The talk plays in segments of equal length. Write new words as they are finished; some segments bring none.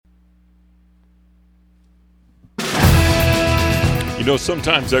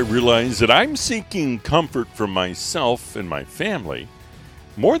Sometimes I realize that I'm seeking comfort from myself and my family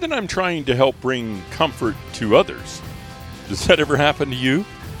more than I'm trying to help bring comfort to others. Does that ever happen to you?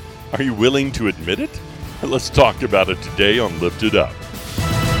 Are you willing to admit it? Let's talk about it today on Lift It Up.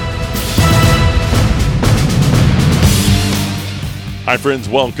 Hi friends,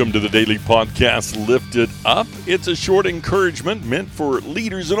 welcome to the daily podcast Lift It Up. It's a short encouragement meant for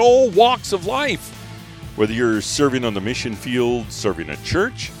leaders in all walks of life. Whether you're serving on the mission field, serving at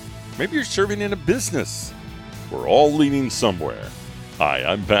church, maybe you're serving in a business. We're all leading somewhere. Hi,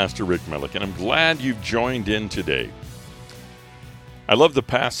 I'm Pastor Rick Millick, and I'm glad you've joined in today. I love the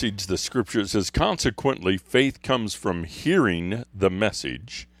passage, the scripture says, consequently, faith comes from hearing the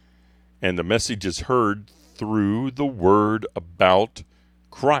message, and the message is heard through the word about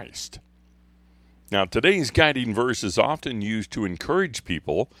Christ. Now, today's guiding verse is often used to encourage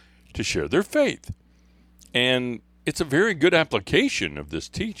people to share their faith. And it's a very good application of this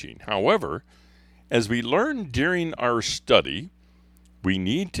teaching. However, as we learned during our study, we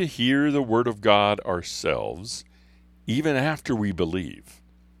need to hear the Word of God ourselves, even after we believe.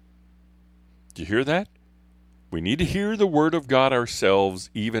 Do you hear that? We need to hear the Word of God ourselves,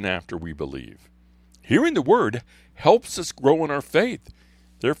 even after we believe. Hearing the Word helps us grow in our faith.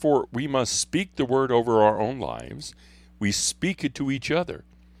 Therefore, we must speak the Word over our own lives. We speak it to each other.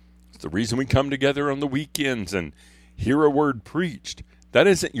 The reason we come together on the weekends and hear a word preached, that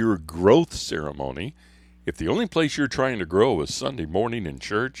isn't your growth ceremony. If the only place you're trying to grow is Sunday morning in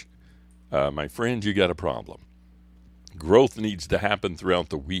church, my friend, you got a problem. Growth needs to happen throughout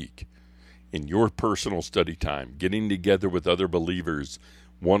the week. In your personal study time, getting together with other believers,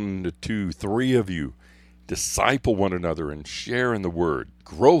 1 to 2, 3 of you, disciple one another and share in the word.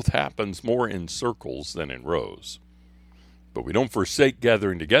 Growth happens more in circles than in rows. But we don't forsake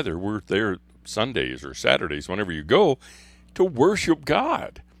gathering together. We're there Sundays or Saturdays, whenever you go, to worship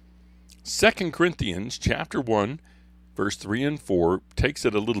God. 2 Corinthians chapter 1, verse 3 and 4 takes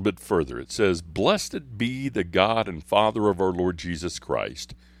it a little bit further. It says, "Blessed be the God and Father of our Lord Jesus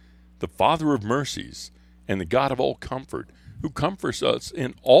Christ, the Father of mercies and the God of all comfort, who comforts us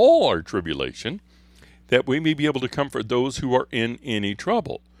in all our tribulation, that we may be able to comfort those who are in any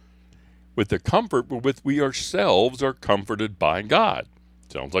trouble, with the comfort wherewith we ourselves are comforted by God."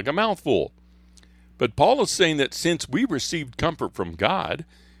 Sounds like a mouthful. But Paul is saying that since we received comfort from God,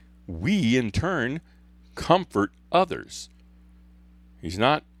 we in turn comfort others. He's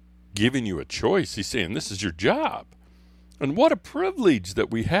not giving you a choice. He's saying this is your job. And what a privilege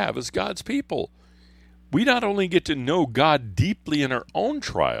that we have as God's people. We not only get to know God deeply in our own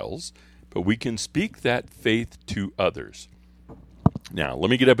trials, but we can speak that faith to others. Now, let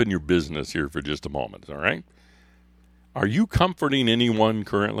me get up in your business here for just a moment, all right? Are you comforting anyone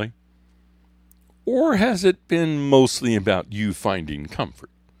currently? Or has it been mostly about you finding comfort?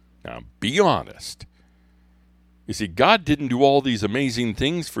 Now, be honest. You see, God didn't do all these amazing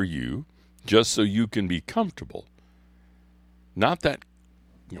things for you just so you can be comfortable. Not that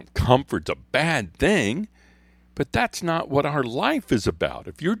comfort's a bad thing, but that's not what our life is about.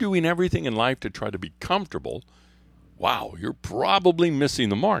 If you're doing everything in life to try to be comfortable, wow, you're probably missing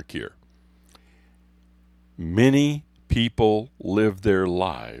the mark here. Many people live their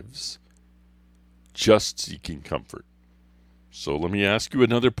lives just seeking comfort. So let me ask you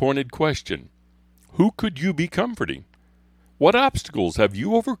another pointed question. Who could you be comforting? What obstacles have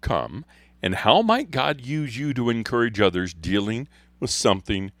you overcome, and how might God use you to encourage others dealing with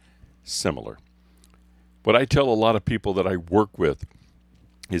something similar? What I tell a lot of people that I work with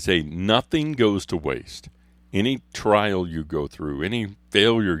is nothing goes to waste. Any trial you go through, any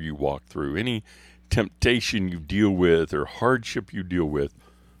failure you walk through, any temptation you deal with or hardship you deal with,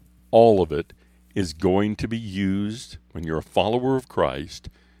 all of it is going to be used when you're a follower of Christ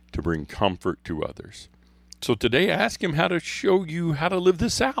to bring comfort to others. So today, ask Him how to show you how to live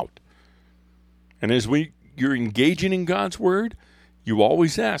this out. And as you're engaging in God's Word, you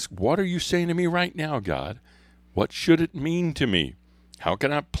always ask, what are you saying to me right now, God? What should it mean to me? How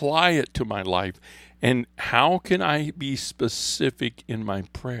can I apply it to my life? And how can I be specific in my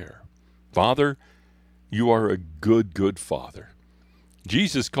prayer? Father, you are a good, good Father.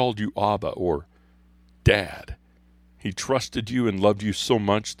 Jesus called you Abba, or Dad. He trusted you and loved you so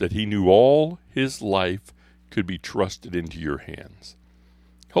much that He knew all His life could be trusted into your hands.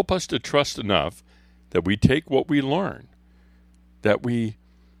 Help us to trust enough that we take what we learn, that we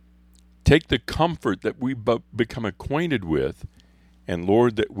take the comfort that we become acquainted with, and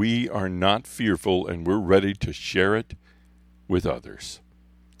Lord, that we are not fearful and we're ready to share it with others.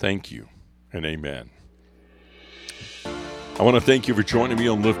 Thank you and amen. I want to thank you for joining me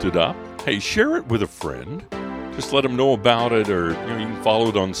on Lift It Up. Hey, share it with a friend. just let them know about it, or you can follow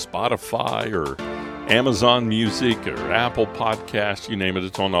it on Spotify or Amazon Music or Apple Podcasts, you name it,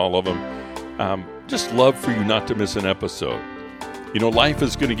 it's on all of them. Just love for you not to miss an episode. Life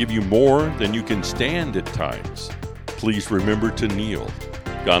is going to give you more than you can stand at times. Please remember to kneel.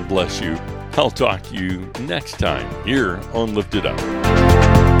 God bless you. I'll talk to you next time here on Lift It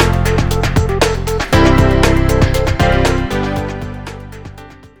Up.